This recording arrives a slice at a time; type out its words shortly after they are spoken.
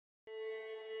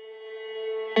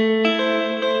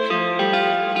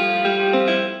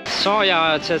Så er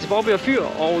jeg taget til Bovbjerg fyr,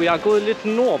 og jeg er gået lidt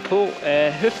nordpå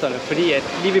af høfterne, fordi at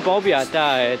lige ved Bovbjerg,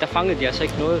 der fangede de altså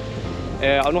ikke noget.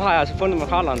 Og nu har jeg altså fundet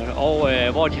makrellerne, og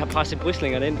hvor de har presset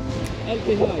brislingerne ind. Alt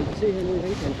det her, I kan se hernede i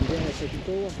ringkanten, det er altså de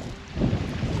store.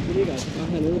 Det ligger altså bare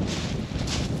hernede.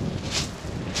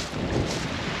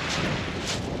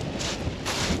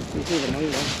 Vi ser, hvor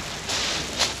mange der er.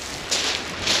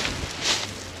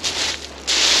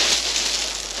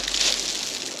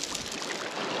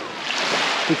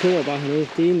 De koger bare hernede.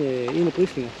 Det er en af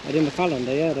brislinger, og det er makrellerne,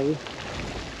 der er derude.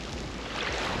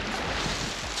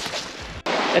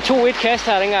 Jeg tog et kast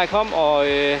her, dengang jeg kom, og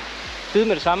bid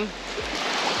med det samme.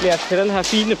 Bliver til den her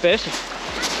fine basse.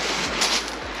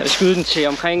 Jeg vil skyde den til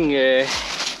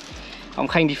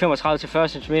omkring de 35-40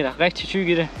 cm. Rigtig tyk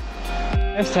i det.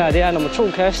 Kast her, det er nummer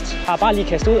 2 kast. Jeg har bare lige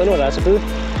kastet ud, og nu er der altså bid.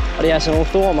 Og det er altså nogle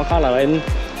store makreller derinde.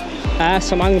 Der er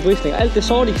så mange brislinger. Alt det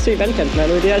sorte, I kan se i vandkanten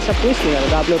hernede, det er altså brislingerne,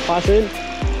 der er blevet presset ind.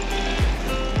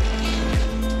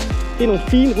 Det er nogle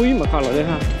fine rygemakreller, det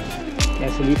her.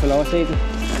 Jeg skal lige få lov at se den.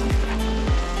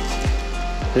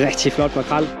 Rigtig flot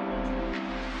makrel.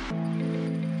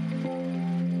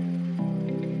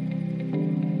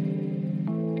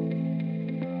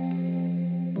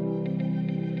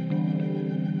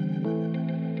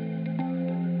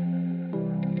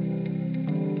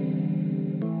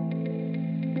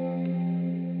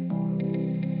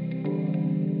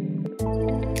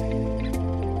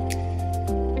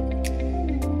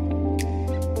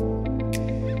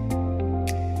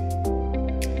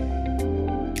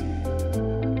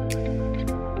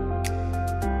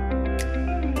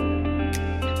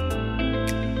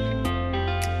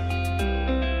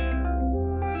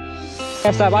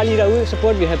 Kaster jeg bare lige derude, så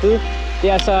burde vi have bid. Det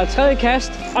er altså 3.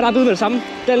 kast, og der er bid med det samme.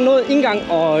 Den er nået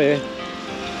indgang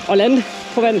og lande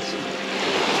på vandet.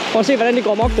 For at se, hvordan det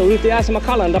går mok derude. Det er altså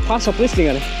makrellerne, der presser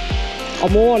brislingerne.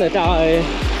 Og morerne,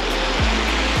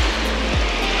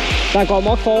 der går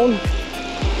mok foroven.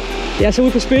 Det er altså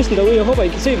ude på spidsen derude. Jeg håber, I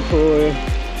kan se det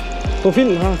på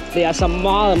filmen her. Det er altså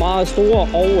meget, meget store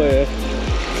og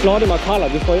flotte makreller,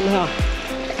 vi får ind her.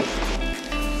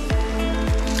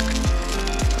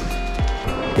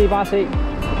 Det er bare at se.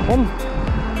 Bum.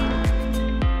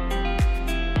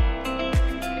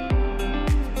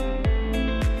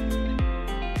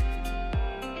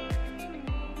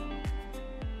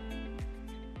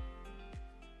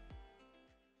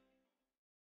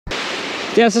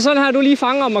 Det er altså sådan her, du lige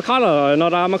fanger makreller, når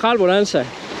der er Makrel Bonanza,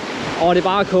 og det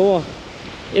bare koger.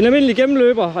 En almindelig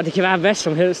gennemløber, og det kan være hvad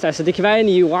som helst. Altså, det kan være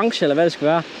i orange eller hvad det skal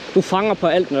være. Du fanger på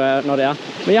alt, når det er.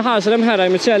 Men jeg har altså dem her, der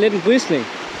imiterer lidt en brisling.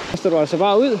 Så står du altså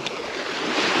bare ud,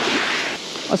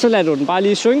 og så lader du den bare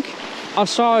lige synke, og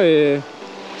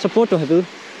så burde du have bid.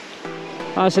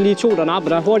 Der er altså lige 2, der napper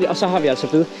der hurtigt, og så har vi altså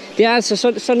bid. Det er altså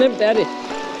så nemt er det.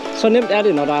 Så nemt er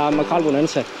det, når der er Makrel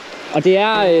Bonanza. Og det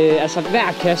er altså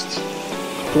hver kast,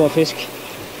 du har fisk.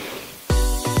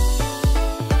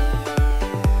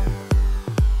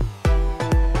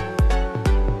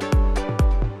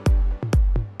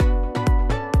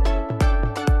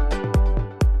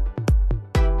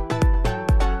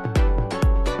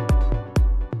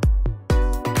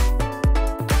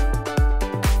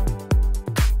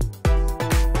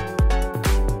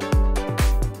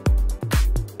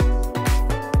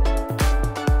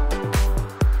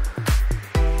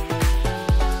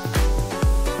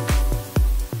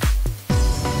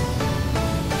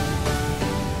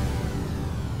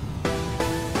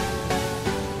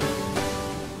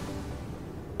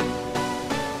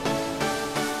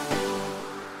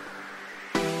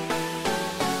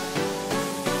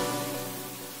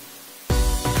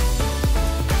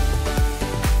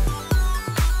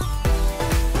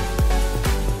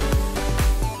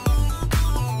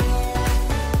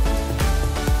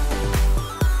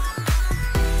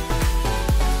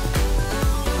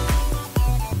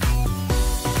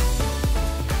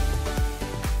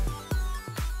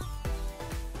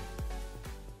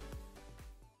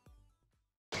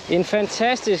 En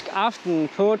fantastisk aften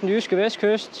på den jyske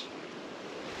vestkyst.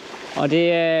 Og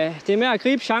det er med at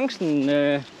gribe chancen,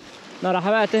 når der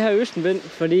har været det her østenvind.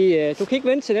 Fordi du kan ikke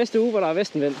vente til næste uge, hvor der er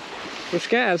vestenvind. Du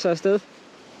skal altså afsted.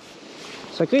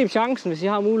 Så grib chancen, hvis I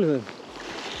har muligheden.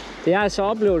 Det er altså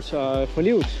oplevelser for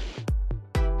livet.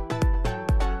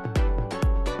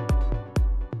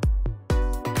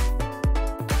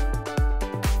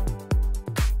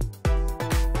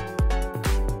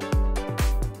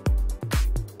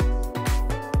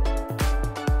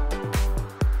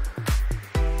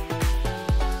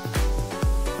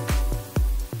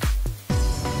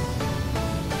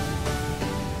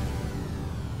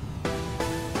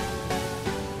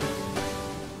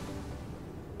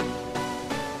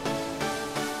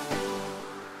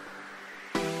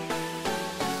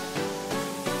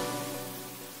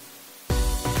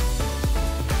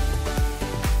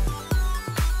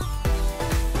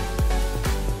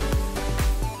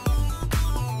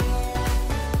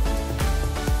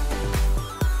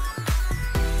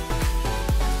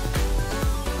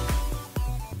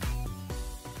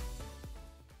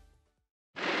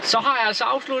 Så har jeg altså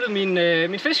afsluttet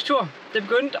min fisketur. Det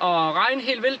begyndte at regne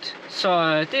helt vildt,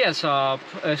 så det er altså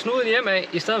snuden hjem af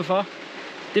i stedet for.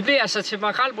 Det bliver altså til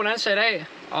Makrel Bonanza i dag,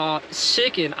 og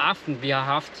sikke en aften vi har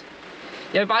haft.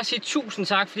 Jeg vil bare sige tusind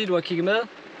tak, fordi du har kigget med.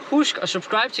 Husk at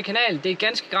subscribe til kanalen, det er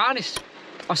ganske gratis.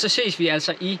 Og så ses vi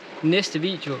altså i næste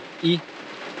video i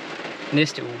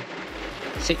næste uge.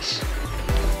 Ses.